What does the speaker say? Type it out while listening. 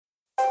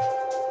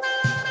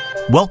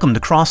Welcome to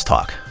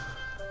Crosstalk,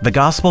 the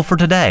gospel for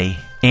today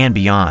and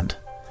beyond.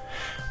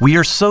 We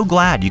are so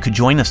glad you could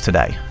join us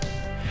today.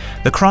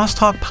 The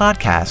Crosstalk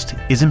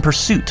podcast is in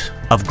pursuit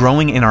of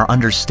growing in our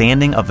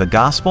understanding of the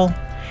gospel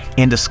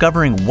and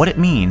discovering what it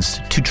means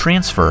to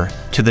transfer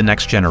to the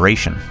next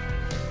generation.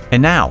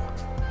 And now,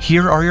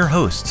 here are your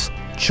hosts,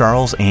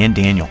 Charles and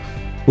Daniel.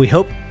 We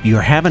hope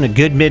you're having a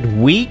good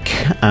midweek.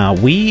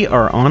 We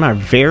are on our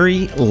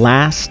very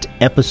last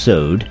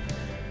episode,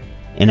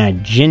 and I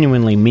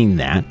genuinely mean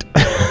that.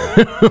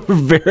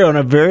 On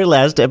our very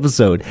last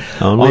episode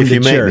on the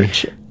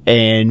church.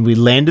 And we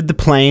landed the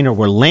plane, or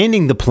we're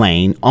landing the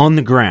plane on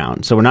the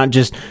ground. So we're not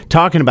just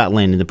talking about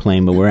landing the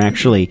plane, but we're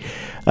actually...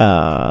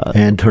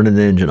 and turning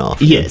the engine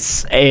off.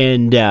 Yes.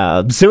 And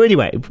so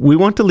anyway, we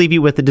want to leave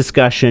you with a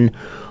discussion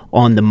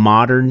on the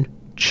modern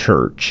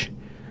church.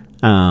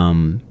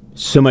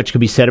 So much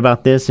could be said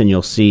about this, and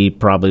you'll see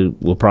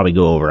we'll probably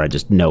go over, I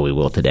just know we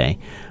will today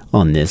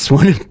on this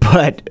one.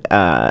 But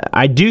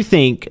I do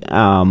think,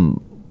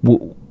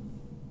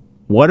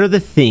 what are the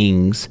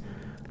things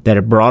that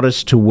have brought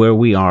us to where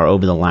we are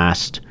over the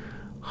last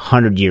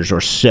 100 years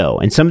or so?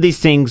 And some of these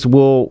things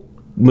will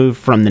move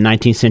from the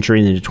 19th century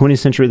into the 20th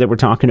century that we're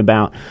talking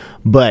about.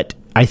 But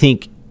I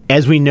think,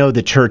 as we know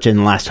the church in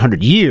the last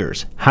 100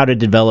 years, how it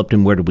developed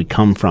and where did we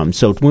come from?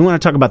 So we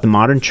want to talk about the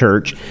modern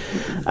church.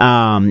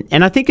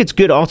 And I think it's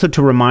good also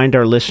to remind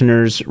our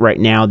listeners right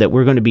now that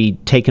we're going to be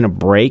taking a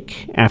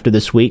break after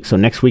this week. So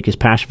next week is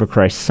Passion for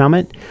Christ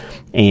Summit,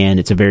 and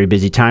it's a very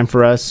busy time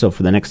for us. So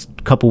for the next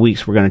couple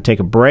weeks, we're going to take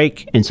a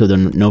break. And so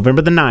then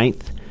November the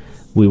 9th,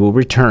 we will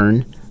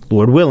return,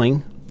 Lord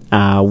willing,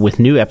 with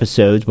new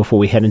episodes before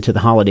we head into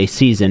the holiday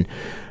season.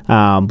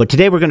 But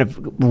today we're going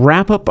to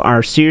wrap up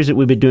our series that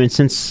we've been doing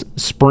since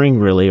spring,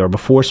 really, or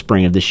before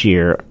spring of this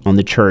year on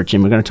the church,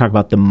 and we're going to talk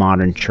about the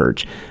modern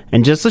church.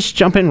 And just let's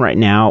jump in right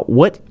now.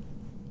 What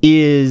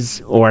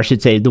is, or I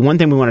should say, the one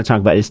thing we want to talk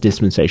about is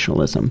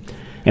dispensationalism.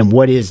 And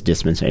what is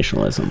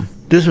dispensationalism?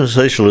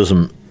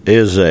 Dispensationalism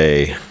is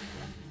an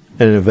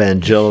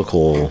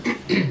evangelical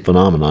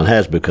phenomenon,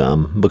 has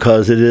become,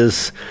 because it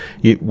is,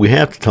 we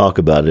have to talk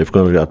about it if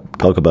we're going to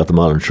talk about the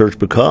modern church,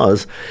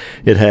 because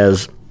it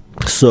has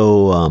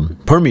so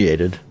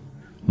permeated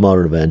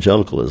modern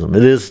evangelicalism.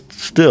 It is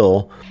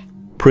still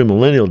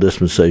premillennial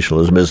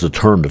dispensationalism is the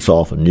term that's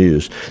often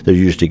used. They're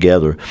used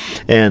together.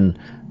 And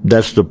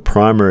that's the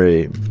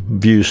primary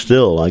view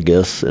still, I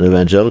guess, in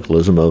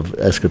evangelicalism of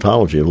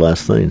eschatology, of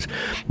last things.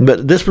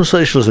 But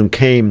dispensationalism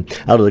came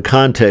out of the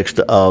context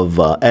of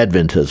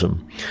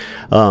Adventism.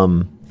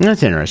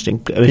 That's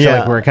interesting. I feel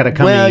like we're kind of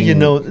coming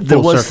there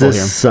was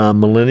this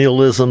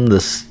millennialism,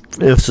 this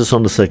emphasis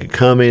on the second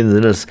coming, and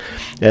then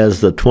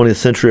as the 20th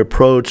century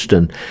approached,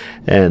 and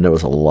there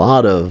was a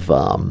lot of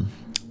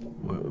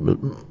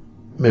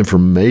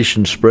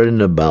information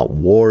spreading about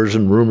wars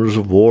and rumors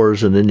of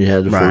wars, and then you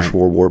had the First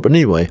World War. But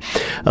anyway,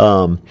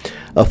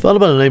 a fellow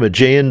by the name of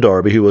J.N.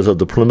 Darby, who was of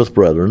the Plymouth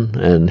Brethren,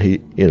 and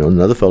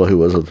another fellow who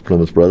was of the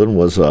Plymouth Brethren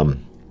was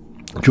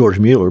George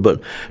Mueller.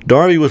 But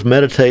Darby was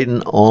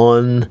meditating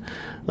on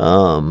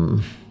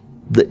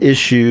the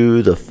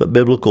issue, the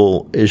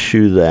biblical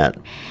issue that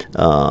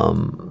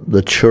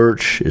the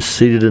church is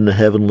seated in the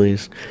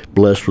heavenlies,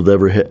 blessed with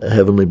every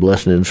heavenly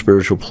blessing in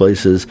spiritual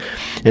places.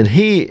 And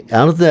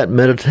out of that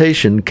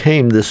meditation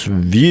came this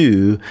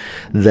view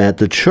that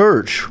the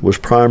church was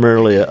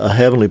primarily a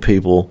heavenly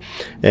people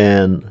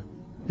and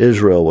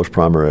Israel was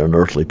primarily an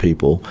earthly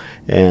people.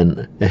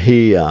 And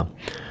he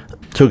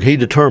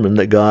determined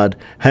that God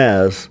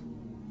has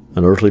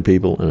an earthly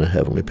people and a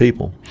heavenly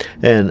people.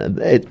 And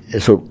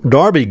so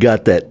Darby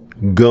got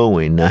that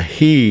going. Now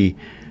he,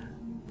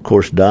 of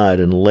course, died,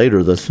 and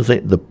later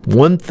the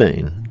one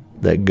thing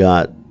that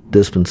got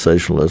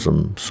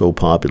dispensationalism so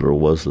popular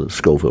was the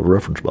Scofield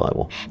Reference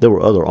Bible. There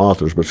were other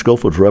authors, but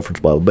Scofield's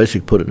Reference Bible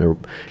basically put it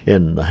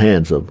in the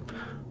hands of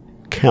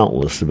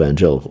countless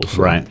evangelicals.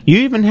 Right. You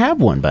even have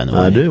one, by the way.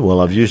 I do.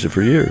 Well, I've used it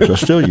for years. I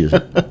still use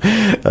it.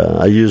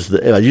 I use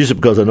it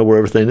because I know where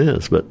everything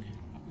is, but...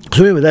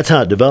 So anyway, that's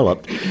how it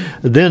developed.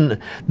 Then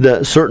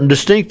the certain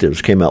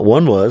distinctives came out.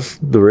 One was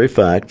the very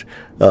fact,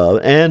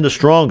 and the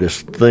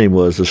strongest theme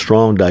was the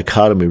strong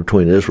dichotomy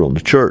between Israel and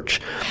the church,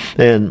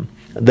 and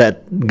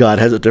that God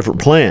has a different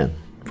plan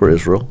for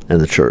Israel and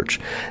the church,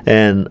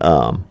 and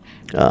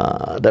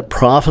that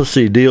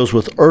prophecy deals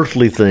with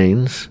earthly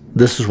things.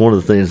 This is one of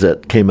the things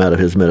that came out of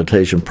his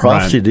meditation.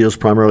 Prophecy deals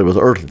primarily with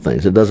earthly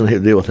things. It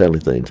doesn't deal with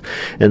heavenly things.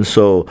 And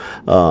so...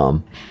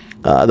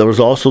 there was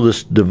also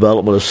this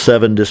development of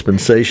 7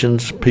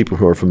 dispensations. People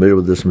who are familiar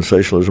with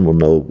dispensationalism will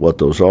know what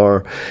those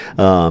are.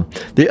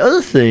 The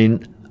other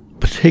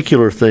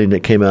particular thing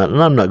that came out,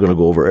 and I'm not going to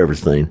go over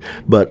everything,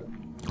 but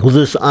was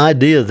this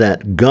idea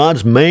that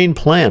God's main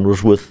plan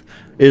was with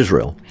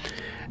Israel,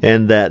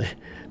 and that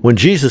when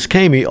Jesus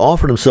came, he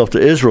offered himself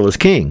to Israel as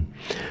king.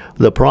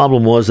 The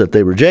problem was that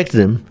they rejected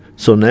him,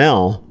 so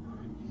now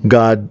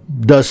God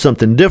does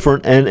something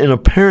different, and in a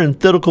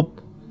parenthetical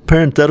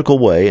parenthetical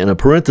way, and a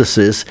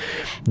parenthesis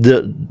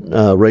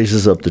that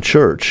raises up the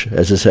church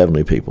as his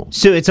heavenly people.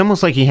 So it's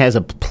almost like he has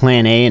a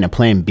plan A and a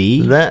plan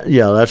B?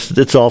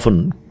 It's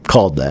often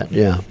called that,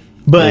 yeah.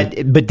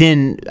 But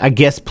then I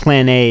guess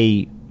plan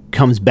A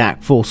comes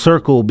back full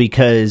circle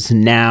because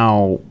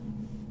now,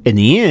 in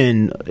the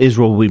end,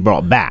 Israel will be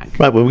brought back.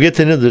 Right, when we get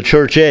to the end of the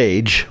church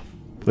age,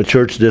 the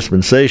church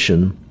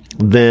dispensation,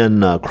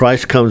 then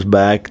Christ comes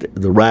back,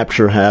 the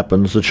rapture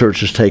happens, the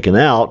church is taken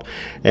out,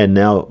 and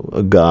now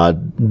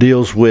God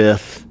deals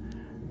with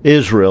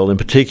Israel. In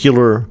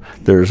particular,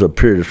 there's a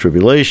period of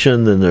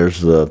tribulation, then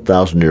there's the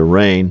 1,000-year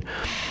reign.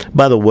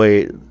 By the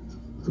way,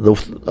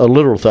 a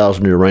literal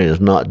 1,000-year reign is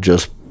not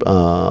just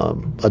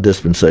a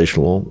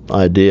dispensational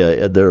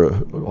idea. There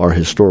are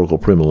historical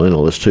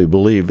premillennialists who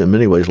believe in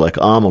many ways like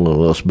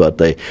amillennialists, but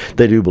they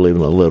do believe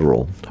in a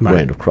literal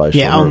reign of Christ.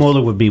 Yeah,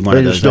 Al-Mohler would be one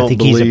of those. They just don't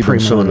believe in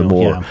some of the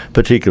more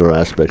particular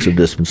aspects of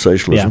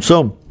dispensationalism. Yeah.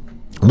 So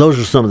those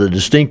are some of the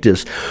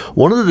distinctives.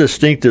 One of the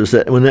distinctives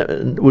that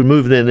we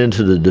move then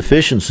into the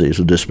deficiencies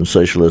of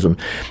dispensationalism,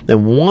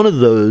 and one of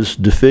those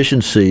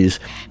deficiencies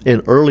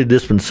in early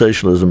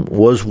dispensationalism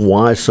was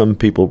why some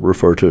people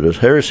refer to it as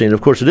heresy. And of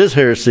course, it is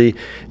heresy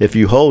if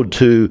you hold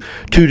to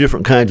two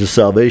different kinds of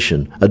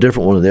salvation, a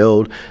different one in the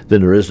old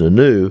than there is in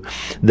the new,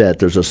 that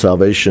there's a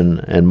salvation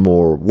and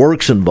more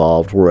works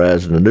involved,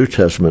 whereas in the New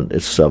Testament,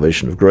 it's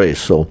salvation of grace.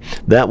 So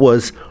that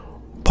was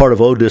part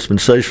of old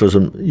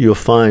dispensationalism. You'll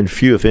find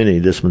few, if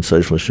any,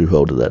 dispensationalists who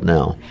hold to that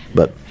now.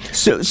 But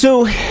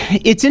so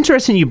it's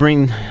interesting you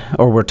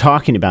we're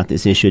talking about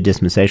this issue of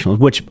dispensationalism,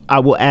 which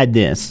I will add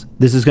this.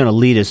 This is going to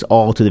lead us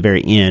all to the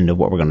very end of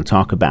what we're going to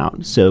talk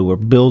about. So we're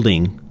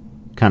building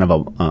kind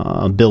of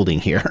a building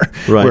here,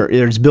 right, where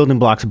there's building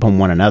blocks upon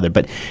one another.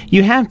 But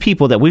you have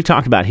people that we've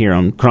talked about here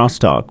on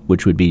Crosstalk,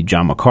 which would be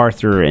John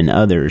MacArthur and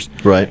others,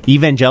 right?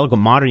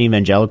 Modern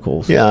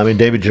evangelicals. Yeah, I mean,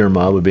 David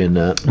Jeremiah would be in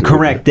that.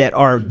 Correct, that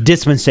are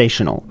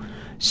dispensational.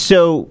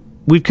 So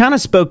we've kind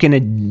of spoken a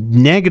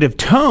negative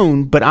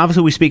tone, but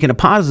obviously we speak in a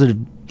positive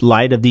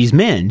light of these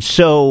men.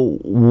 So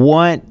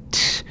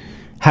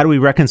how do we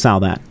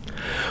reconcile that?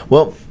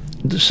 Well,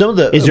 is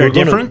there a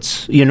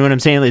difference? You know what I'm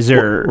saying? Is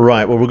there...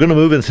 Right. Well, we're going to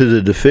move into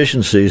the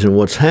deficiencies, and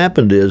what's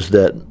happened is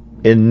that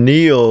in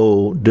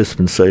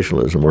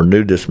neo-dispensationalism or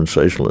new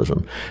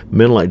dispensationalism,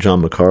 men like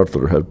John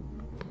MacArthur have,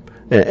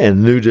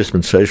 and new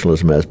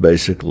dispensationalism has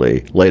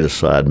basically laid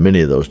aside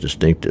many of those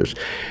distinctives,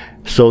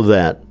 so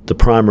that the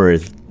primary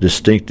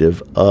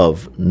distinctive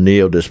of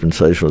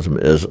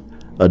neo-dispensationalism is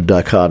a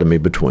dichotomy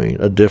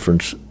between a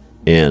difference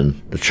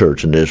in the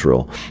church in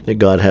Israel, that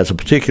God has a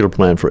particular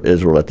plan for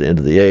Israel at the end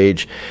of the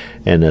age,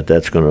 and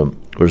that's going to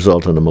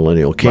result in a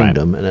millennial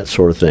kingdom, right, and that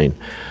sort of thing.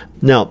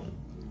 Now,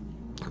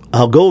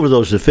 I'll go over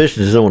those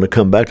deficiencies. I want to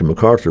come back to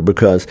MacArthur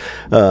because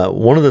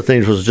one of the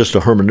things was just a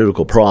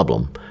hermeneutical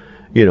problem.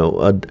 You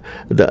know,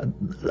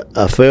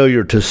 a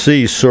failure to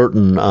see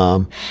certain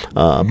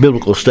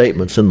biblical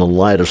statements in the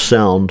light of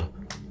sound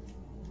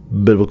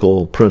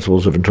biblical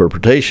principles of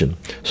interpretation.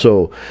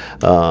 So,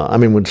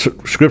 when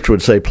Scripture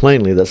would say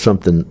plainly that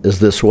something is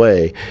this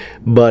way,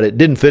 but it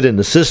didn't fit in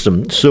the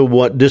system. So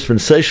what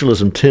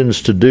dispensationalism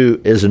tends to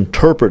do is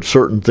interpret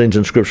certain things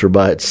in Scripture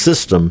by its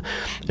system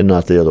and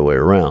not the other way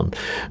around.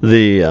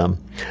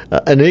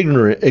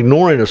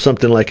 Ignoring of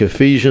something like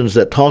Ephesians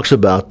that talks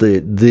about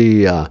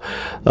the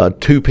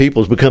two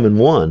peoples becoming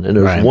one, and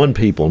there's right, one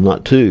people,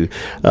 not two.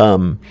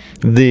 The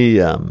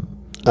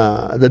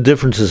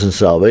differences in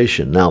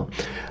salvation. Now,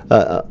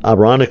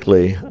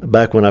 ironically,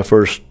 back when I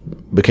first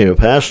became a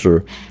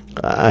pastor,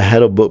 I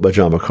had a book by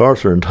John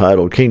MacArthur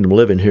entitled Kingdom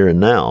Living Here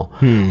and Now.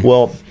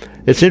 Well,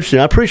 it's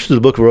interesting. I preached through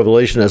the book of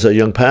Revelation as a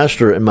young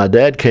pastor, and my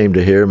dad came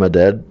to hear. My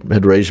dad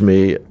had raised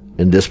me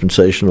in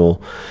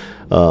dispensational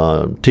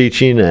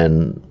teaching,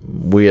 and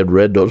we had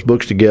read those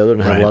books together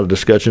and had a lot of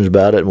discussions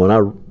about it.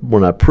 And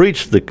when I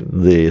preached through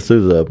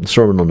the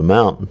Sermon on the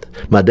Mount,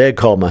 my dad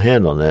called my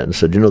hand on that and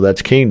said,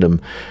 "That's kingdom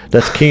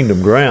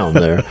ground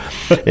there."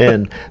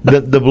 And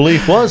the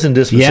belief was in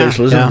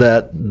dispensationalism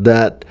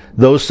that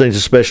those things,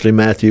 especially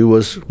Matthew,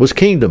 was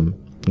kingdom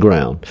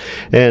ground,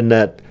 and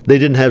that they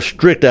didn't have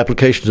strict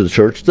application to the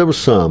church. There was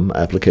some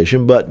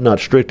application, but not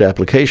strict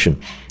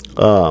application.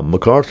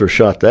 MacArthur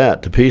shot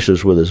that to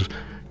pieces with his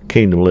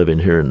Kingdom Living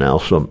Here and Now.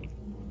 So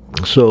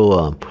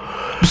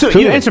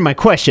you answer my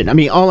question. I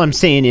mean, all I'm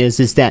saying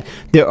is that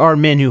there are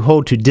men who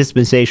hold to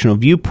dispensational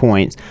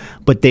viewpoints,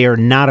 but they are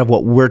not of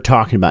what we're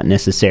talking about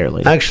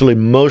necessarily. Actually,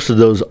 most of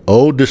those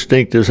old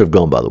distinctives have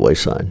gone by the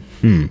wayside.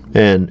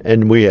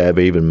 And we have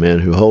even men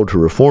who hold to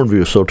Reformed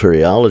view of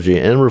soteriology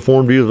and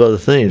Reformed view of other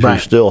things who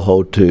still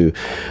hold to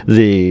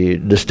the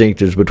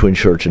distinctives between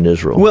church and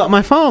Israel. Well,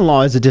 my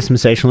father-in-law is a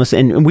dispensationalist,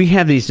 and we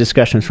have these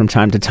discussions from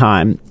time to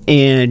time,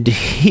 and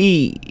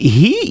he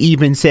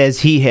even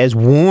says he has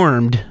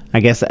warmed,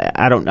 I guess,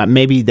 I don't know,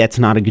 maybe that's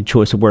not a good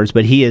choice of words,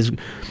 but he has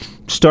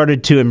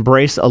started to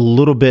embrace a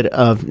little bit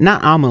of,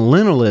 not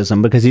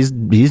amillennialism, because he's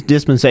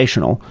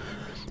dispensational,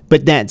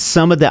 but that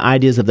some of the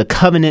ideas of the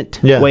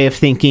covenant way of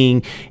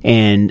thinking,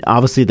 and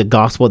obviously the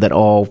gospel that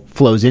all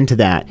flows into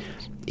that,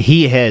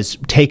 he has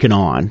taken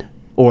on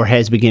or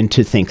has begun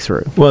to think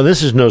through. Well,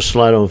 this is no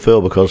slight on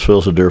Phil because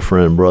Phil's a dear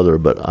friend and brother,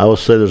 but I will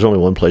say there's only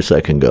one place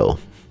that can go.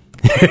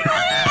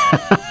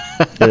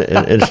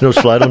 and it's no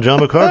slight on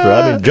John MacArthur.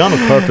 I mean, John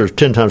MacArthur's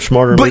 10 times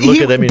smarter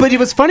than me. But it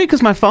was funny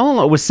because my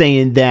father-in-law was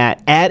saying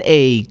that at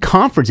a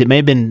conference, it may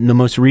have been the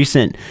most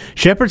recent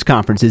Shepherd's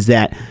Conference, is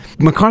that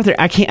MacArthur,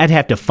 I'd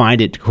have to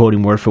find it to quote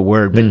him word for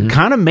word, but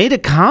kind of made a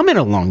comment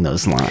along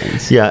those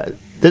lines. Yeah.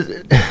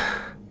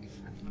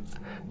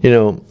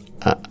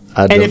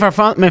 And if my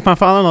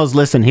father-in-law's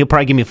listening, he'll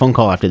probably give me a phone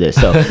call after this.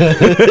 So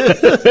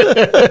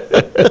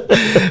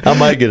I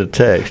might get a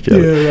text. Yeah,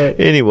 right.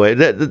 Anyway,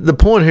 the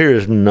point here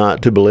is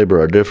not to belabor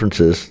our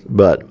differences,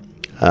 but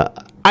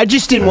I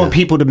just didn't want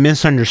people to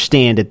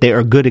misunderstand that they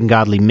are good and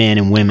godly men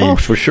and women. Oh,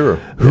 for sure.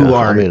 Who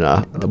are? I mean,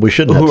 we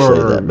shouldn't have to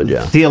say that, but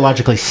yeah,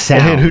 theologically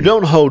sound, and who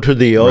don't hold to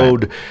the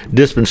old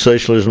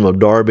dispensationalism of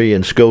Darby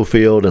and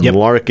Schofield and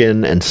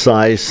Larkin and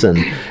Seiss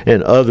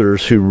and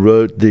others who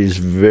wrote these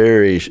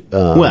very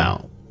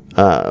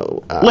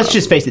let's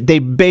just face it, they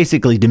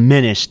basically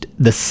diminished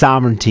the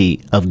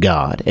sovereignty of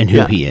God and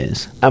who He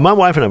is. My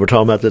wife and I were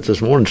talking about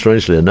this morning,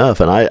 strangely enough,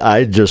 and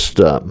I just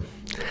some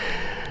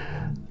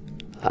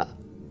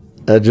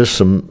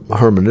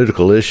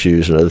hermeneutical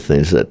issues and other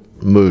things that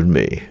moved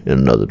me in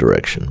another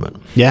direction. But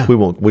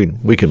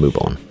we can move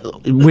on.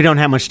 We don't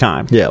have much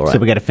time. Yeah, right. So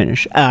we got to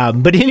finish.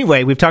 But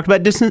anyway, we've talked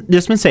about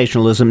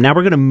dispensationalism. Now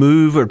we're going to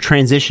move or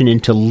transition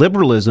into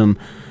liberalism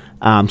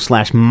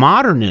 /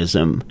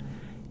 modernism.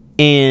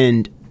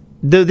 And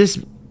though this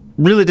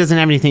really doesn't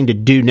have anything to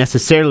do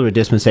necessarily with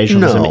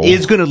dispensationalism, it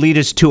is going to lead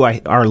us to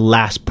our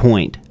last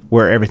point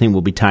where everything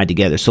will be tied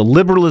together. So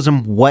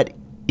liberalism, what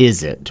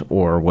is it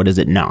or what is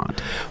it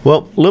not?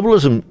 Well,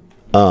 liberalism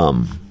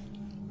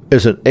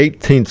is a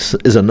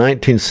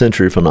 19th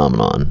century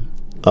phenomenon.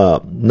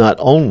 Not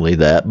only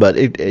that, but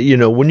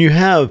when you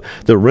have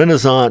the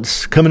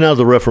Renaissance coming out of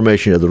the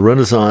Reformation, you have the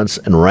Renaissance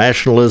and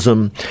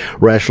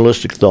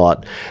rationalistic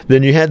thought,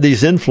 then you had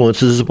these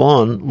influences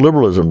upon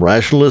liberalism.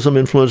 Rationalism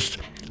influenced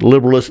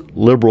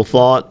liberal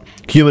thought,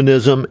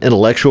 humanism,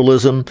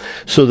 intellectualism,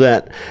 so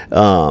that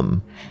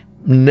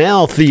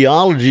now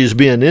theology is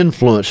being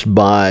influenced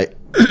by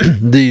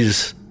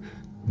these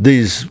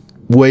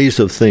ways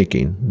of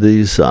thinking,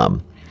 these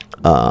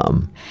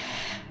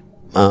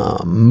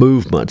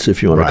movements,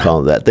 if you want to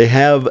call them that. They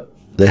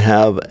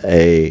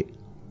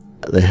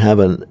have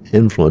an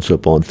influence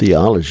upon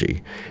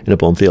theology and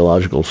upon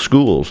theological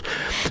schools.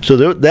 So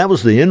that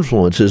was the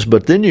influences.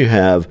 But then you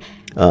have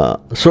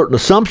certain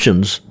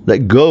assumptions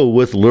that go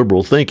with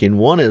liberal thinking.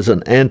 One is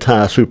an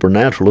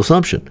anti-supernatural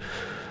assumption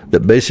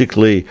that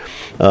basically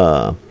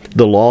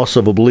the loss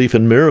of a belief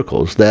in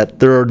miracles, that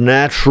there are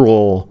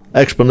natural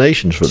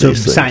explanations for these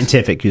things. So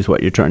scientific is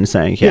what you're trying to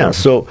say. Yeah.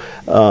 So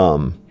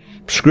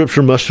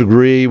Scripture must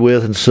agree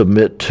with and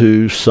submit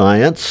to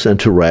science and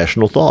to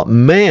rational thought.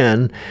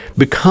 Man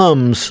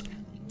becomes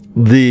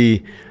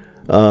the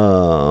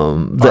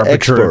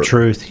expert of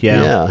truth.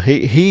 Yeah.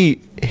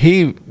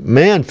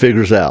 Man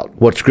figures out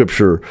what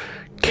Scripture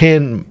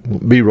can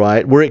be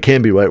right, where it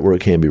can be right, where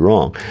it can be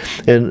wrong,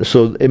 and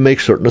so it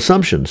makes certain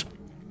assumptions,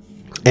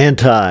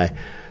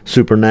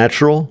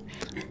 anti-supernatural,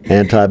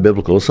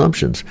 anti-biblical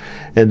assumptions,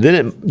 and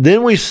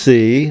then we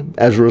see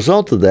as a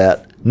result of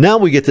that. Now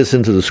we get this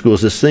into the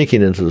schools, this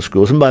thinking into the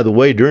schools. And by the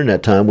way, during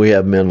that time, we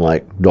have men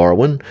like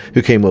Darwin,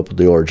 who came up with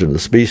the origin of the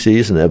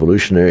species and the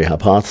evolutionary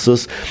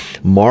hypothesis,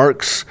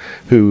 Marx,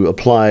 who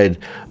applied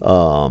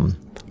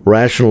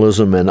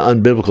rationalism and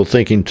unbiblical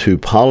thinking to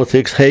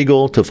politics,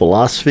 Hegel to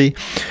philosophy.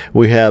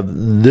 We have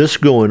this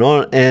going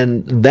on,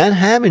 and that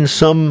having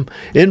some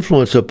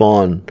influence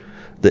upon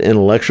the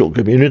intellectual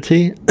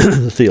community,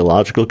 the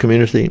theological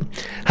community.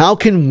 How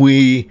can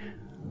we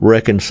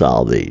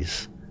reconcile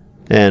these?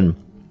 And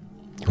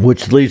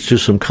which leads to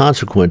some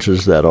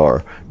consequences that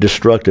are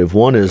destructive.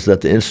 One is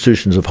that the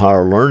institutions of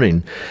higher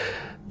learning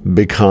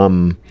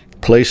become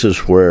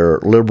places where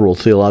liberal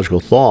theological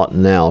thought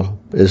now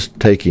is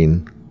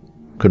taking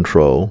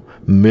control.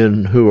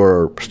 Men who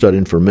are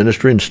studying for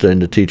ministry and studying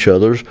to teach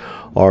others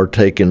are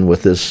taken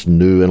with this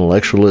new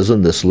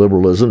intellectualism, this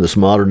liberalism, this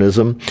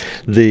modernism.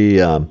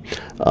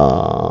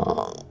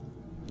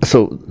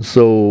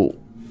 So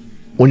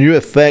when you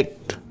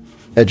affect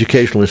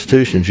educational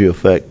institutions, you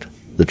affect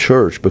the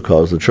church,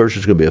 because the church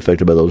is going to be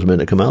affected by those men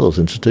that come out of those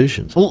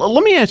institutions. Well,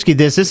 let me ask you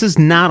this. This is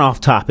not off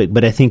topic,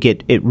 but I think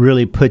it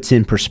really puts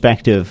in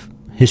perspective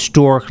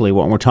historically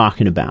what we're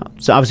talking about.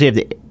 So obviously you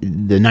have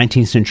the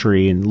 19th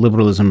century and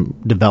liberalism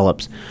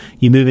develops.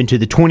 You move into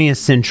the 20th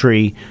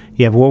century,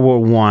 you have World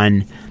War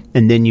I,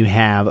 and then you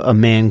have a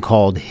man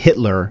called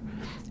Hitler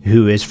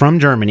who is from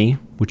Germany,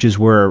 which is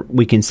where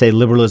we can say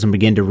liberalism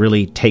began to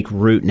really take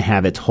root and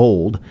have its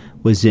hold,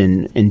 was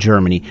in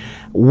Germany.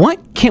 What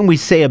can we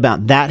say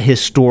about that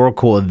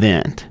historical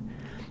event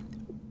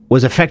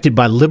was affected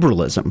by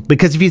liberalism?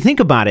 Because if you think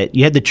about it,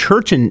 you had the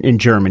church in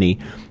Germany,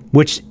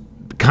 which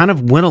kind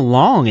of went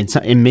along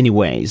in many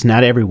ways.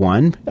 Not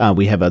everyone.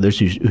 We have others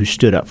who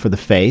stood up for the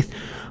faith,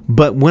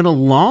 but went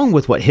along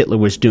with what Hitler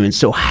was doing.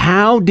 So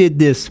how did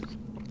this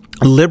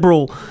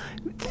liberal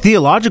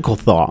theological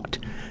thought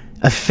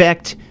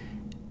affect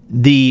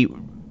the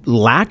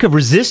lack of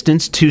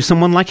resistance to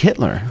someone like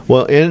Hitler?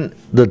 Well, in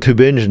the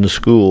Tübingen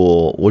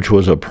School, which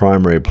was a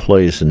primary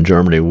place in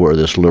Germany where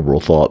this liberal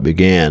thought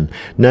began,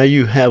 now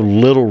you have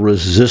little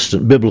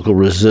biblical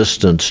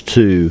resistance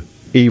to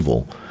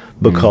evil,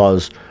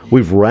 because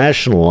we've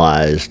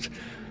rationalized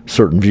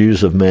certain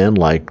views of man,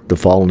 like the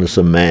fallenness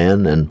of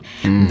man and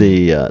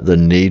the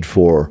need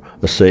for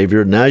a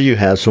savior. Now you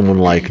have someone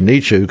like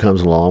Nietzsche who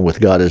comes along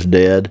with God is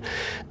dead,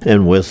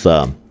 and with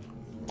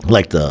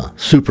like the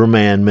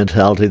Superman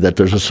mentality that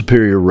there's a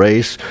superior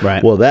race.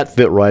 Right. Well, that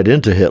fit right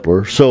into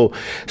Hitler. So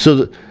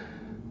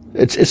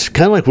it's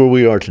kind of like where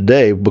we are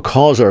today,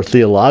 because our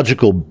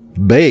theological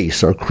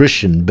base, our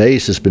Christian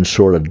base, has been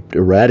sort of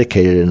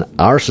eradicated in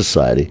our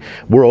society.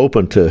 We're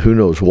open to who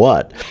knows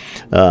what.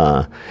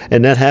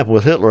 And that happened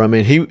with Hitler. I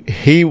mean,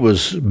 he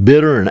was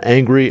bitter and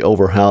angry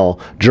over how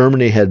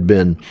Germany had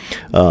been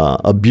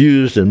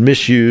abused and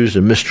misused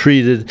and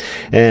mistreated,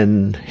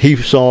 and he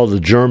saw the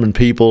German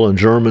people and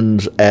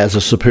Germans as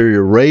a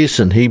superior race,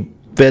 and he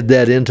fed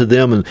that into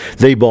them, and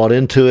they bought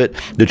into it.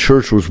 The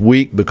church was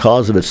weak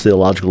because of its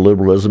theological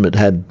liberalism. It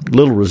had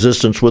little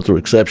resistance, with the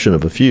exception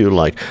of a few,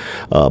 like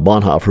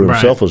Bonhoeffer, who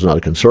himself was not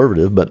a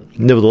conservative, but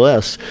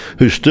nevertheless,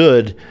 who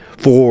stood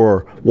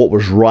for what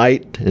was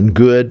right and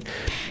good.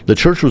 The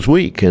church was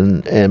weak,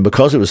 and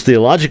because it was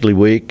theologically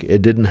weak,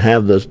 it didn't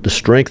have the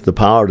strength, the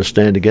power to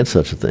stand against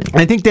such a thing.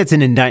 I think that's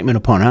an indictment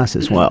upon us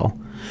as well.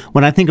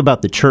 When I think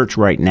about the church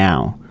right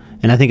now,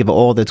 and I think of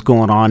all that's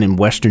going on in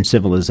Western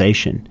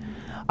civilization,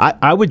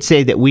 I would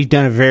say that we've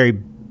done a very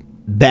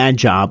bad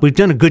job. We've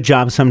done a good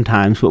job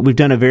sometimes, but we've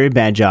done a very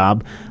bad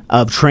job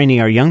of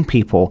training our young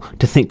people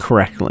to think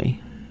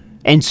correctly.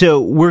 And so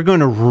we're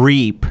going to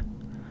reap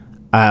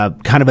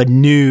kind of a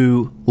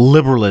new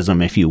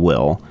liberalism, if you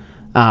will.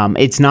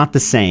 It's not the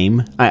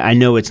same. I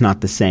know it's not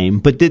the same.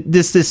 But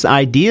this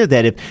idea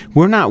that if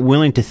we're not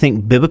willing to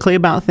think biblically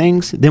about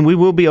things, then we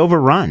will be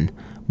overrun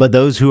by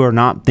those who are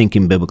not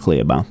thinking biblically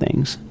about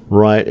things.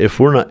 Right. If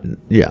we're not,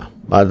 yeah.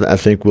 I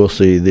think we'll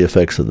see the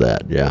effects of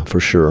that, yeah, for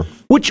sure.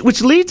 Which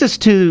leads us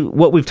to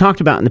what we've talked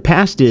about in the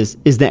past is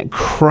that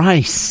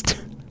Christ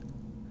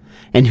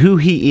and who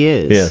he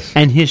is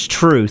and his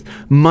truth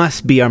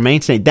must be our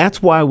mainstay.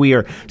 That's why we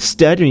are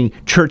studying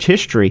church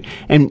history,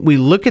 and we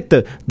look at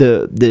the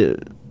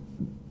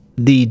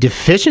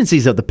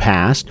deficiencies of the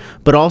past,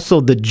 but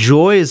also the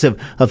joys of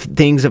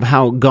things, of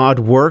how God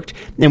worked,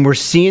 and we're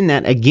seeing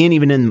that again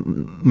even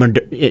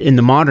in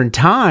the modern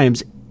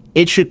times.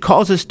 It should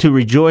cause us to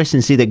rejoice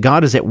and see that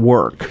God is at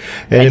work,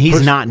 and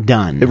he's not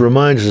done. It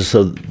reminds us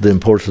of the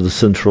importance of the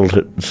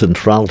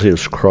centrality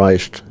of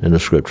Christ in the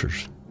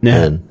Scriptures.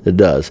 Yeah. And it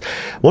does.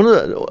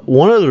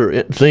 One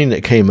other thing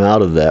that came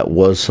out of that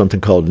was something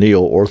called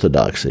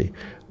neo-orthodoxy.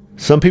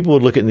 Some people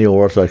would look at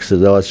neo-orthodoxy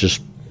and say, oh, it's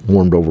just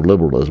warmed over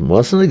liberalism. Well,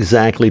 that's not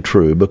exactly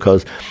true,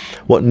 because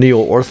what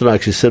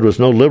neo-orthodoxy said was,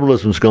 no,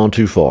 liberalism's gone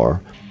too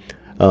far,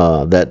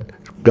 that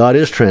God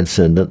is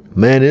transcendent,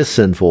 man is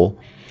sinful,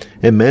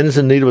 and man is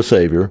in need of a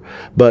Savior.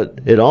 But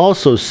it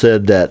also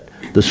said that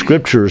the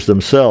Scriptures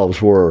themselves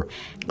were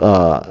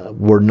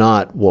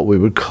not what we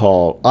would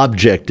call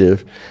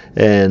objective,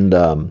 and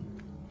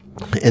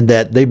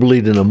that they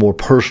believed in a more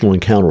personal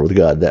encounter with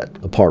God, that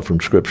apart from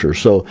Scripture.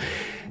 So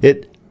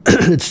it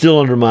still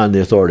undermined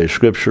the authority of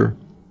Scripture.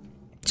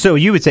 So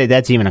you would say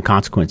that's even a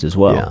consequence as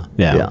well.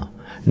 Yeah.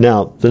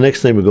 Now, the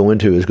next thing we go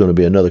into is going to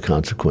be another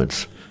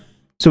consequence.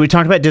 So we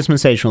talked about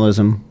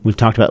dispensationalism. We've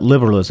talked about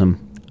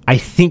liberalism. I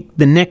think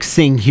the next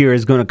thing here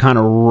is going to kind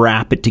of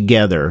wrap it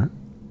together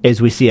as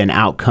we see an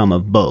outcome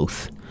of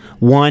both.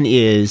 One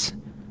is,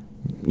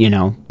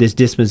 this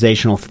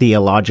dispensational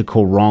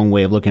theological wrong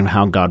way of looking at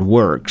how God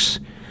works.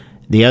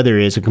 The other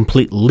is a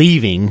complete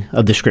leaving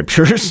of the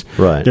Scriptures.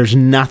 Right. There's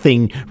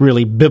nothing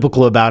really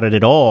biblical about it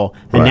at all.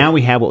 And now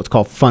we have what's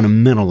called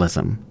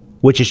fundamentalism,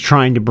 which is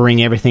trying to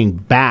bring everything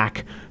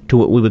back to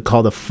what we would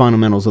call the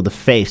fundamentals of the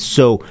faith.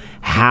 So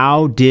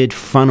how did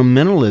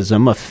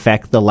fundamentalism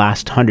affect the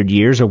last 100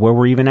 years, or where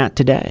we're even at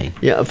today?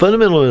 Yeah,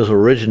 fundamentalism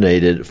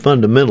originated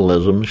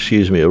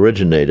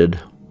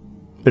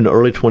in the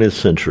early 20th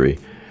century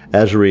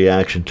as a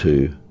reaction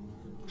to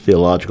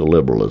theological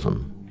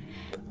liberalism.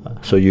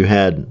 So you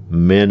had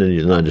men in the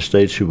United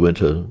States who went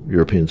to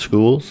European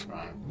schools.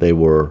 They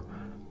were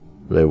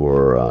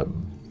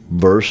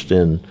versed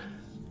in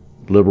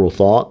liberal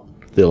thought,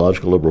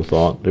 theological liberal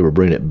thought. They were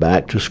bringing it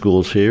back to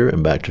schools here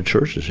and back to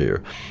churches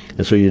here.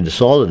 And so you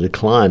saw the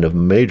decline of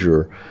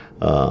major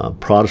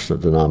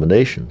Protestant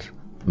denominations,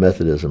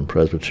 Methodism,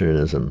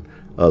 Presbyterianism,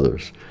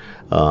 others.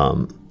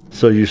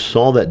 So you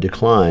saw that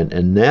decline,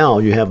 and now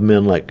you have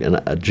men like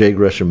J.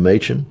 Gresham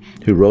Machen,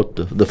 who wrote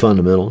the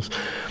Fundamentals.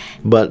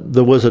 But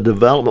there was a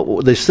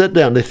development. They sit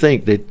down, they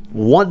think,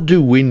 what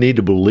do we need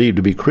to believe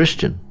to be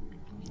Christian?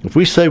 If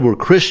we say we're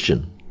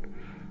Christian,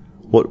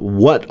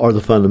 what are the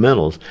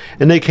fundamentals?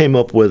 And they came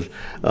up with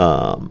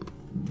the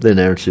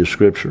inerrancy of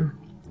Scripture,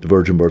 the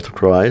virgin birth of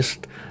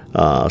Christ,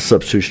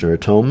 substitutionary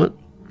atonement,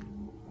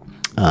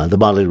 the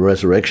bodily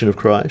resurrection of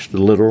Christ,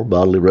 the literal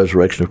bodily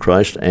resurrection of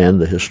Christ, and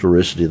the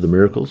historicity of the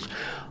miracles,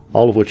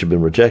 all of which have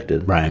been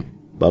rejected Right.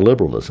 by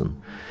liberalism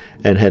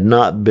and had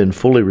not been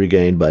fully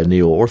regained by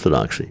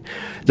neo-orthodoxy.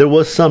 There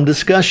was some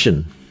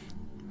discussion.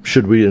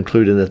 Should we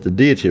include in that the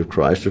deity of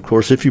Christ? Of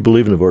course, if you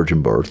believe in the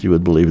virgin birth, you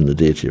would believe in the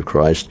deity of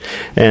Christ.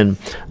 And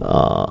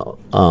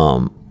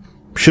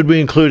should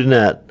we include in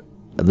that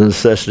the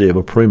necessity of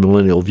a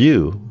premillennial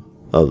view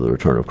of the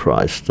return of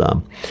Christ,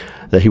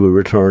 that he would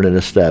return and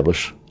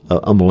establish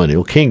a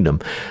millennial kingdom?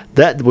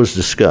 That was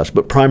discussed,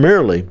 but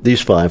primarily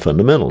these 5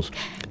 fundamentals.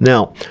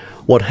 Now,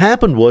 what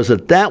happened was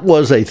that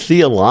was a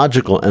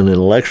theological, an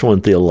intellectual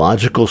and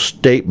theological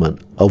statement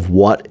of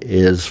what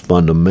is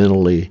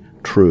fundamentally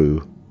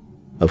true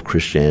of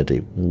Christianity,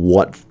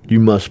 what you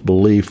must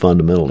believe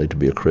fundamentally to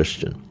be a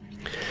Christian.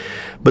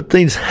 But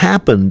things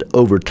happened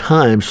over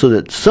time so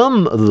that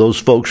some of those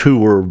folks who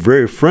were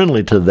very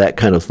friendly to that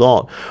kind of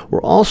thought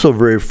were also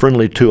very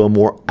friendly to a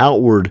more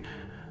outward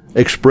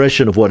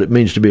expression of what it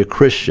means to be a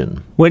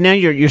Christian. Well, now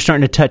you're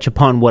starting to touch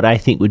upon what I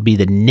think would be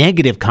the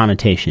negative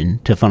connotation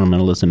to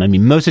fundamentalism. I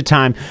mean, most of the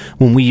time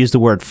when we use the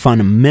word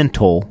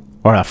fundamental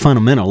or a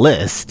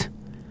fundamentalist,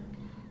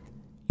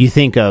 you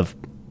think of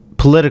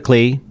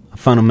politically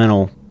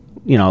fundamentalist,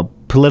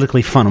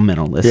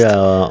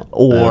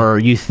 or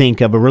you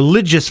think of a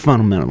religious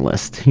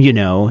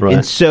fundamentalist, Right.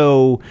 And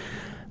so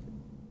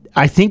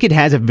I think it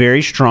has a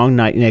very strong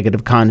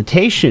negative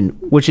connotation,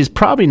 which is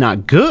probably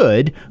not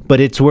good, but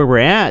it's where we're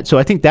at. So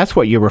I think that's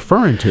what you're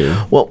referring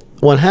to. Well,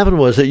 what happened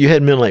was that you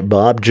had men like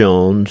Bob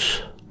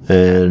Jones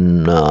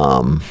and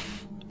John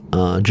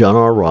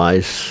R.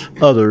 Rice,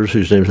 others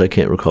whose names I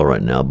can't recall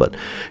right now, but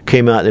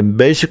came out, and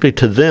basically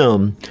to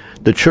them,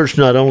 the church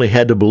not only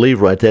had to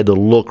believe right, they had to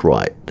look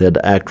right, they had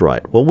to act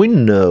right. Well, we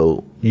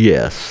know,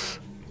 yes,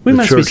 we the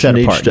must be church set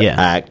needs apart, to yeah.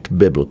 act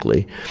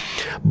biblically,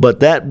 but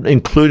that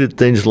included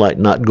things like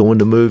not going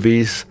to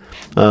movies,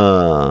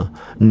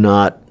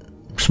 not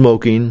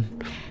smoking,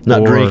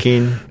 not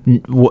drinking.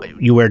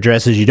 You wear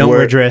dresses, you don't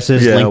wear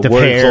dresses, length of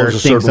wearing hair, clothes a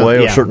certain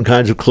way, or certain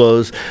kinds of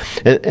clothes,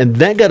 and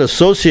that got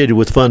associated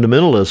with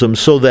fundamentalism,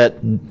 so that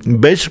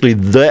basically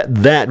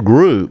that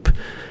group,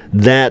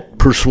 that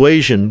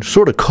persuasion,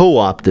 sort of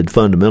co-opted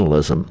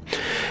fundamentalism,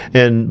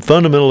 and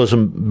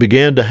fundamentalism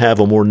began to have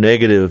a more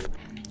negative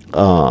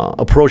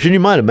approach. And you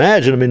might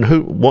imagine, I mean,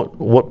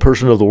 what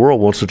person of the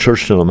world wants the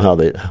church to tell them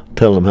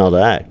how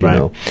to act? You Right.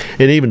 know,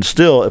 and even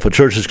still, if a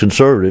church is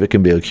conservative, it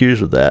can be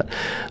accused of that.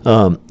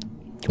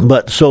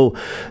 But so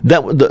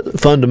that the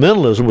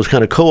fundamentalism was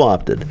kind of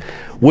co-opted,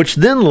 which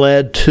then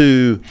led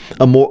to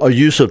a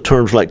use of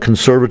terms like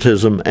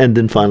conservatism and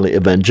then finally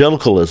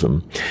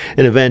evangelicalism.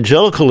 And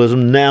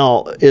evangelicalism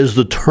now is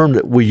the term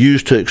that we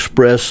use to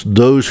express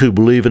those who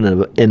believe in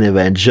an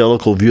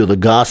evangelical view of the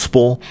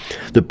gospel,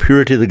 the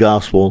purity of the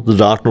gospel, the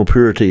doctrinal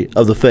purity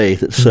of the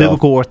faith itself.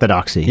 Biblical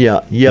orthodoxy.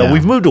 Yeah.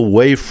 We've moved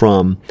away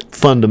from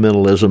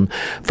fundamentalism.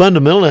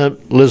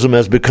 Fundamentalism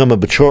has become a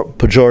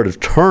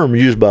pejorative term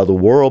used by the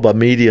world, by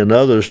media and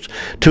others,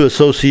 to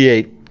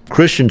associate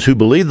Christians who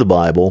believe the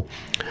Bible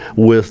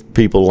with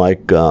people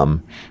like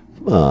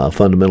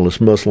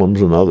fundamentalist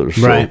Muslims and others.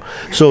 Right.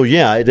 So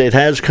yeah, it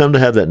has come to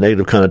have that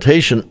negative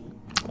connotation.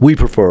 We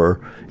prefer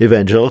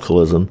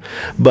evangelicalism,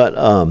 but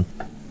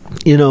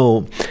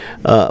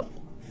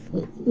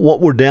what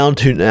we're down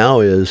to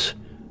now is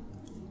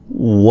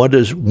what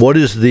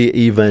is the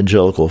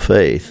evangelical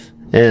faith?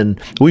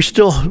 And we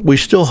still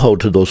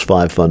hold to those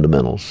 5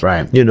 fundamentals.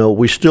 Right.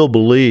 We still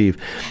believe,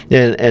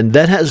 and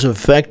that has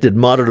affected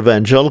modern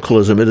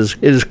evangelicalism. It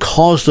has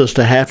caused us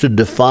to have to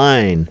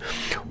define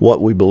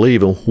what we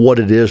believe and what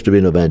it is to be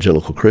an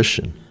evangelical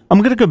Christian. I'm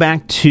going to go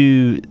back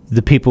to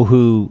the people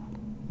who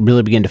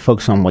really begin to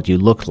focus on what you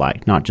look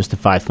like, not just the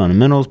 5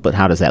 fundamentals, but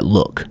how does that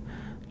look,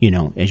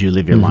 as you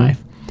live your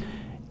life.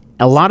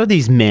 A lot of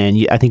these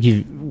men, I think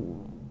you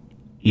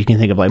can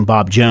think of like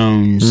Bob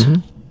Jones.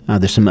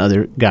 There's some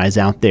other guys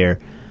out there,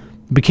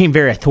 became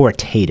very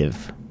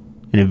authoritative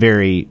and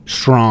very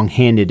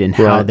strong-handed in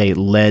how they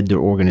led their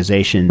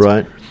organizations.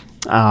 Right.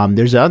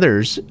 There's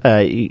others,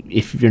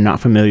 if you're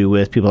not familiar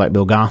with people like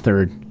Bill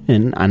Gothard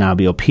and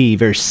IBLP,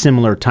 very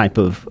similar type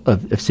of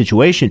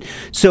situation.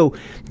 So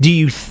do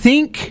you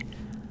think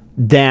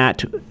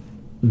that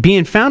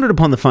being founded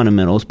upon the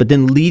fundamentals, but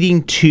then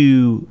leading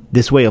to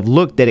this way of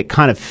look, that it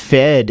kind of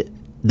fed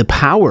the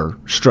power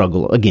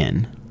struggle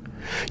again?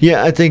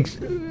 Yeah, I think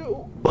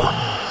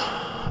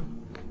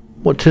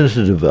what tends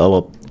to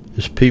develop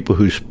is people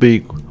who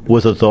speak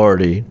with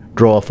authority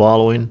draw a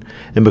following,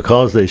 and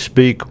because they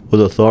speak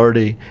with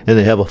authority and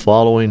they have a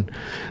following,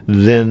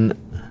 then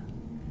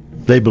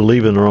they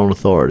believe in their own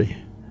authority.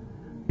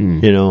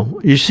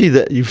 You see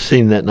that, you've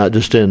seen that not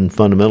just in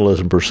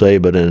fundamentalism per se,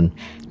 but in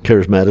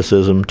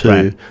charismaticism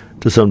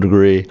to some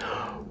degree.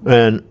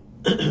 And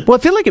well, I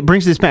feel like it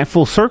brings this back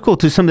full circle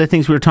to some of the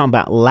things we were talking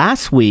about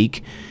last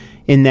week,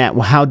 in that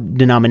how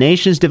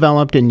denominations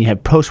developed, and you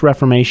have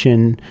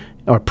post-Reformation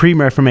or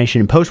pre-Reformation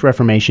and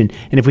post-Reformation.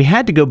 And if we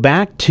had to go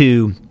back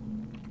to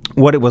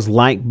what it was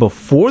like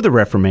before the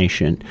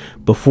Reformation,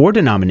 before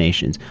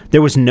denominations.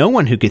 There was no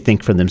one who could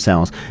think for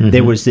themselves. Mm-hmm.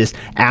 There was this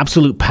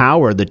absolute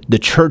power. The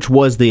church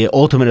was the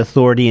ultimate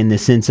authority in the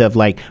sense of,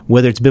 like,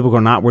 whether it's biblical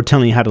or not, we're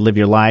telling you how to live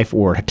your life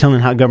or telling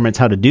how governments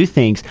how to do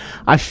things.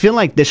 I feel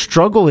like the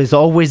struggle is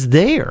always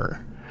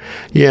there.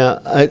 Yeah,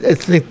 I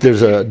think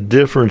there's a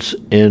difference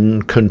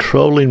in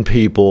controlling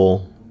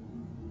people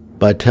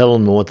by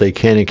telling them what they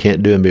can and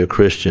can't do and be a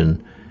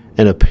Christian,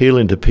 and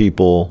appealing to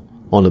people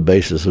on the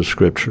basis of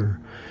Scripture.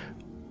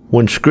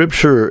 When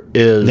Scripture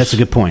is... That's a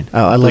good point.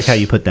 I like how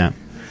you put that.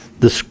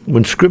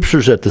 When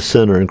Scripture's at the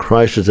center and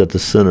Christ is at the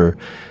center,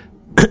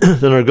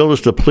 then our goal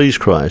is to please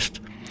Christ.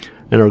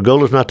 And our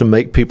goal is not to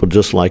make people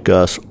just like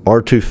us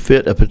or to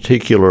fit a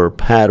particular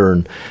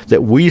pattern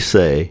that we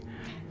say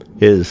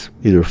is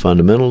either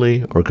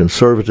fundamentally or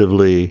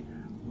conservatively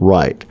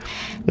right.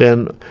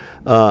 And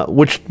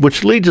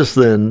which leads us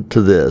then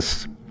to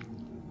this.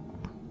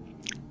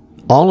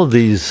 All of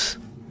these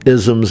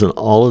isms and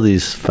all of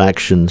these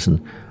factions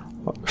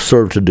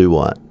serve to do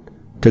what?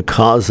 To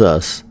cause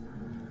us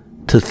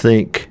to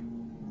think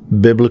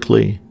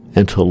biblically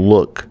and to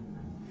look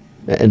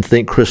and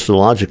think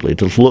Christologically,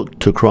 to look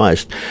to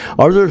Christ.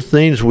 Are there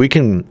things we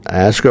can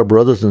ask our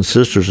brothers and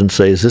sisters and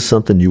say, is this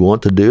something you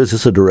want to do? Is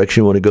this a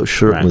direction you want to go?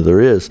 Certainly right. There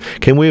is.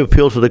 Can we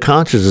appeal to the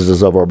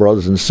consciences of our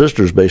brothers and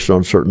sisters based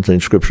on certain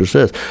things Scripture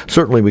says?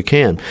 Certainly we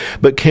can.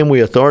 But can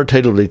we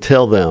authoritatively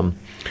tell them,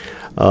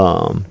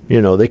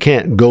 they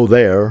can't go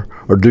there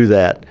or do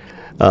that?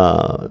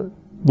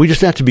 We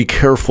just have to be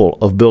careful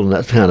of building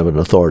that kind of an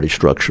authority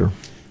structure.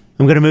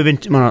 I'm going to move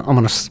into, I'm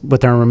going to,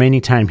 with our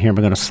remaining time here, I'm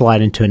going to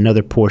slide into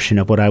another portion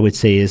of what I would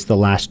say is the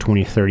last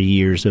 20 or 30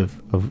 years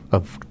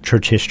of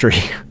church history,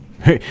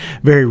 very,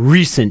 very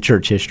recent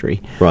church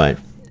history. Right.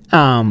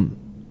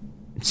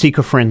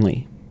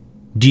 Seeker-friendly.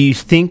 Do you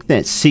think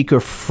that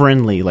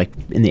seeker-friendly, like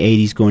in the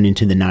 80s going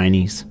into the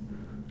 90s,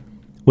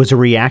 was a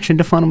reaction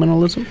to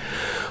fundamentalism?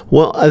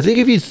 Well, I think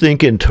if you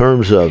think in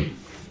terms of,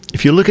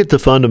 if you look at the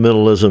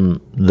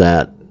fundamentalism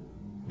that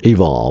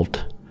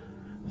evolved,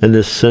 in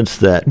this sense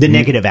that... The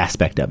negative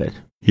aspect of it.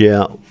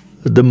 Yeah,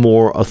 the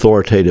more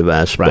authoritative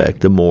aspect, right.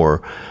 The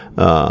more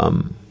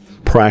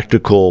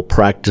practical,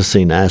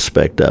 practicing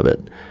aspect of it.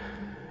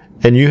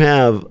 And you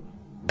have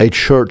a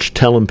church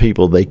telling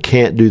people they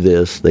can't do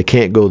this, they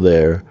can't go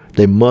there,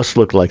 they must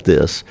look like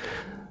this.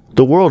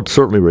 The world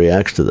certainly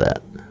reacts to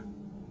that.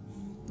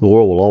 The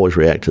world will always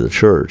react to the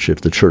church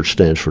if the church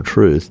stands for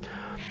truth.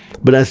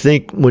 But I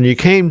think when you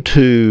came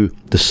to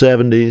the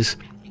 70s,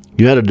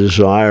 you had a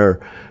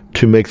desire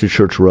to make the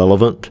church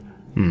relevant,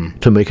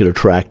 to make it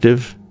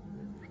attractive.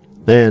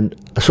 And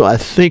so I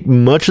think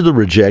much of the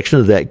rejection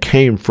of that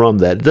came from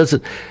that. It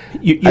doesn't.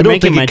 I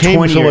don't think it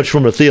came so much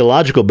from a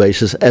theological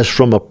basis as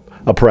from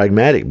a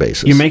pragmatic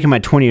basis. You're making my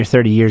 20 or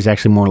 30 years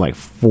actually more like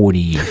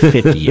 40,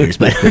 50 years.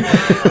 But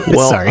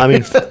well, sorry. I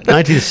mean,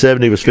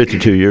 1970 was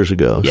 52 years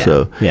ago. Yeah,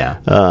 so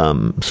yeah.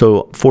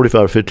 So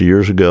 45 or 50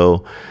 years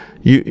ago,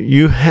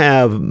 you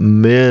have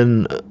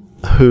men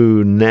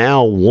who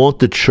now want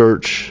the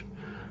church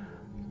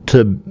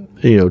to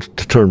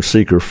term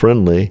seeker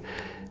friendly.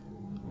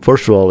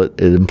 First of all, it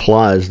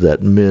implies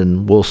that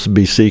men will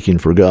be seeking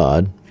for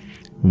God,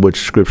 which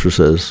Scripture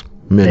says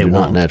men do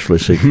not naturally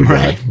seek for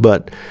right. God.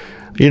 But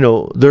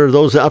there are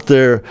those out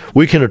there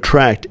we can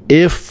attract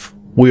if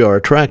we are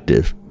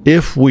attractive.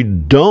 If we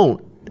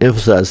don't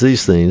emphasize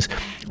these things,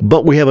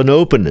 but we have an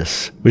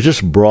openness, we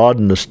just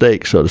broaden the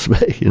stake, so to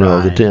speak,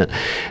 of the tent.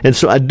 And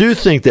so I do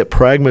think that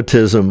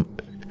pragmatism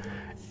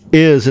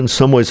is in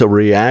some ways a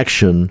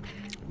reaction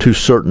to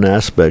certain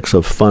aspects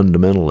of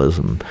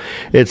fundamentalism.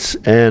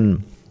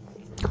 And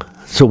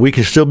so we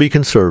can still be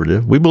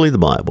conservative. We believe the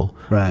Bible,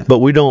 right? But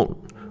we don't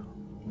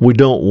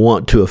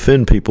want to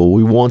offend people.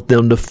 We want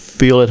them to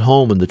feel at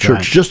home in the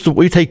church. Right.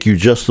 We take you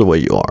just the way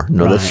you are.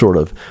 That sort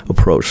of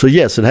approach. So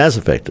yes, it has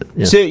affected.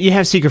 Yeah. So you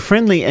have seeker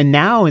friendly, and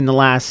now in the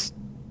last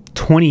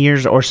 20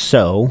 years or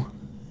so,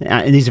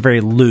 and these are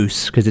very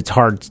loose because it's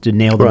hard to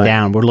nail them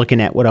down. We're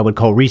looking at what I would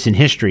call recent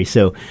history.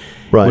 So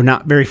we're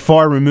not very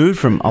far removed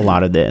from a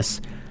lot of this.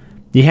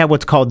 You have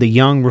what's called the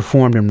young,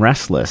 reformed, and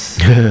restless,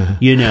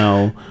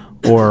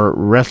 or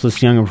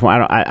restless, young, and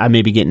reformed. I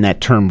may be getting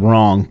that term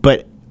wrong,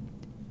 but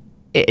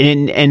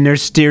and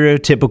there's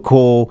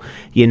stereotypical,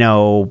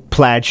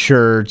 plaid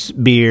shirts,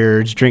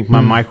 beards, drink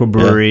my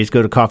microbreweries,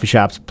 go to coffee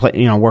shops,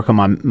 work on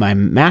my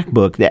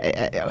MacBook.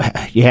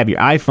 You have your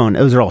iPhone.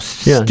 Those are all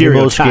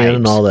stereotypes.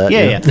 And all that.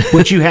 Yeah.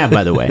 Which you have,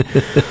 by the way.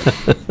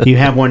 You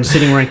have one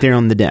sitting right there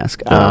on the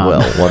desk.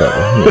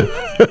 Whatever.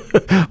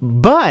 Yeah.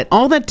 But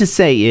all that to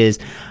say is,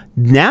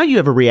 now you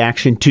have a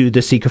reaction to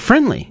the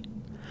seeker-friendly.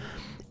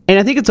 And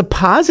I think it's a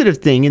positive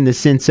thing in the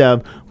sense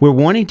of we're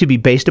wanting to be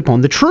based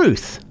upon the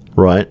truth.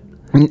 Right.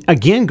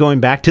 Again, going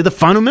back to the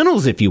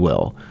fundamentals, if you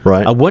will.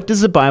 Right. What does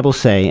the Bible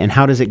say and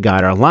how does it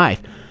guide our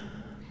life?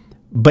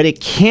 But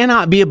it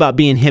cannot be about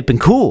being hip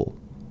and cool.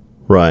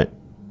 Right.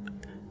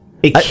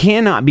 It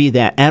cannot be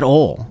that at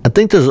all. I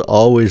think there's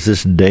always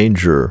this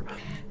danger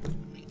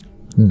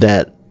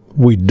that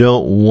we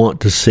don't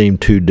want to seem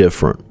too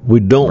different. We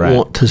don't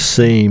want to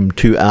seem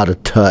too out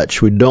of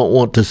touch. We don't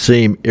want to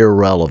seem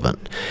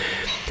irrelevant.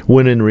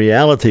 When in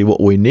reality,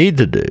 what we need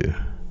to do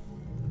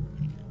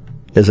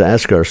is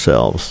ask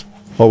ourselves,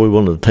 are we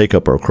willing to take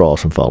up our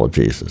cross and follow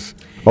Jesus?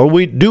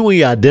 Or do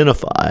we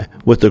identify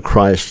with the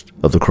Christ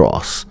of the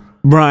cross?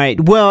 Right.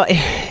 Well,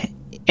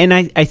 and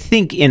I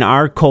think in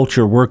our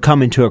culture, we're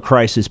coming to a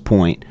crisis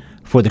point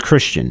for the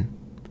Christian,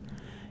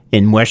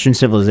 in Western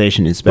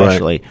civilization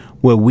especially,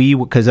 where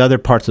because other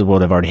parts of the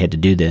world have already had to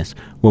do this,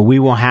 where we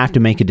will have to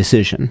make a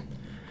decision.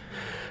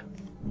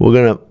 We're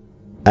going to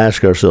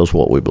ask ourselves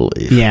what we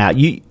believe. Yeah,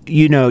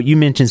 you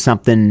mentioned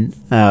something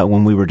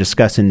when we were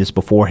discussing this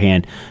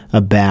beforehand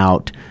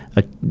about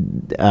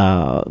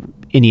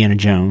Indiana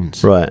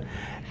Jones. Right.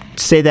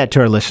 Say that to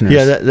our listeners.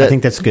 Yeah, I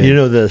think that's good. You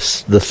know, the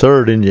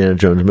third Indiana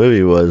Jones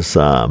movie was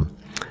The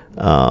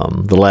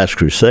Last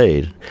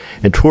Crusade,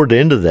 and toward the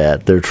end of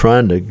that, they're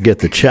trying to get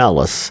the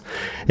chalice,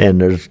 and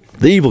there's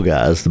the evil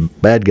guys, the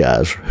bad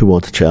guys who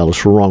want the chalice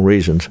for wrong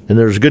reasons, and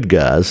there's good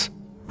guys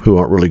who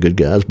aren't really good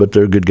guys, but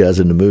they're good guys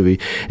in the movie.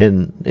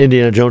 And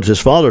Indiana Jones'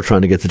 father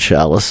trying to get the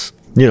chalice,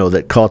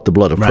 that caught the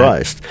blood of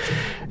Christ.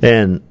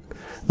 And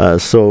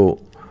so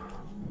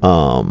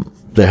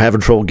they're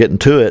having trouble getting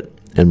to it,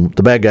 and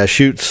the bad guy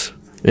shoots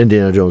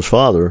Indiana Jones'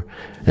 father,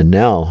 and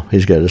now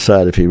he's got to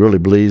decide if he really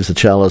believes the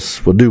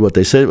chalice will do what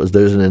they said it was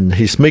doing. And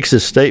he makes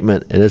this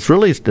statement, and it's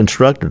really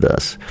instructed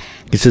us.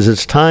 He says,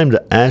 it's time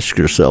to ask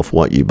yourself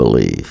what you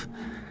believe.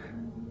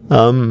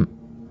 In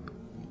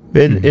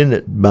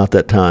about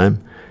that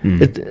time,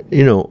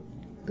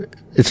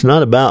 it's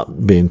not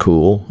about being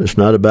cool. It's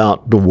not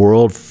about the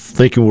world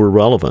thinking we're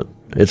relevant.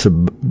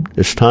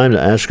 It's time to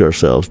ask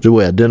ourselves, do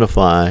we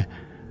identify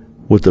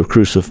with the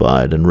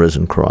crucified and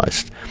risen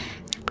Christ?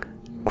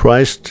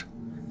 Christ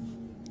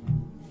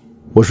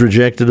was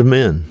rejected of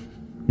men.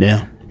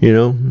 Yeah.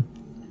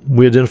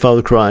 We identify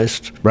with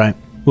Christ. Right.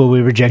 Well,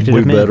 we rejected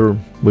of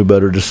men. We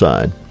better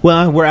decide.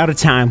 Well, we're out of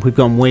time. We've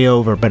gone way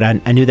over, but I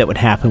knew that would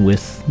happen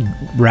with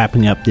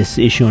wrapping up this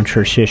issue on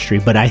church history.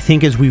 But I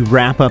think as we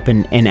wrap up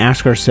and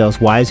ask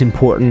ourselves why it's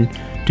important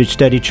to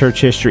study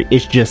church history,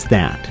 it's just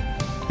that.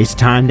 It's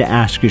time to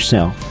ask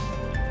yourself,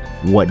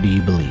 what do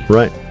you believe?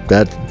 Right.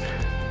 That's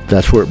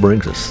where it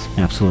brings us.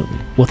 Absolutely.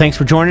 Well, thanks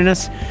for joining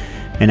us.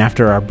 And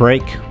after our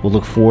break, we'll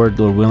look forward,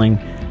 Lord willing,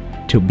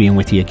 to being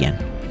with you again.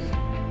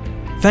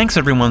 Thanks,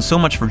 everyone, so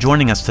much for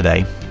joining us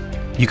today.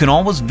 You can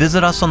always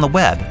visit us on the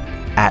web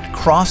at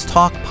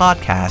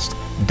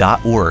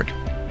crosstalkpodcast.org.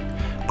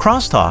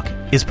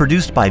 Crosstalk is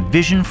produced by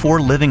Vision for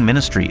Living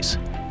Ministries,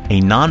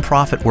 a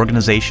nonprofit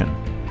organization.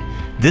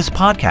 This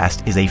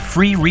podcast is a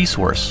free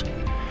resource,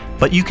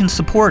 but you can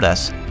support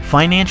us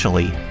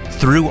financially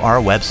through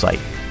our website.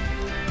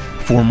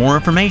 For more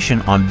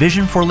information on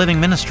Vision for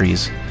Living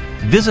Ministries,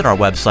 visit our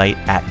website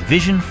at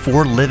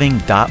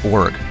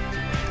visionforliving.org,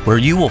 where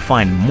you will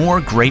find more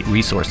great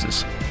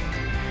resources.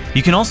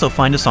 You can also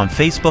find us on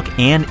Facebook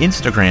and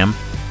Instagram.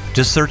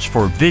 Just search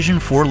for Vision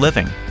for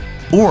Living,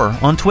 or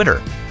on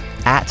Twitter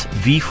at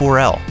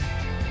V4L.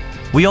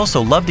 We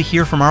also love to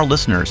hear from our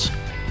listeners.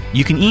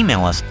 You can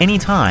email us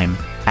anytime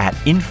at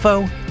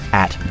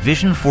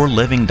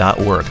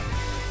info@visionforliving.org.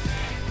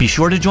 Be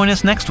sure to join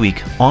us next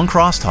week on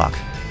Crosstalk,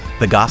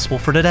 the gospel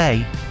for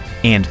today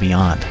and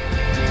beyond.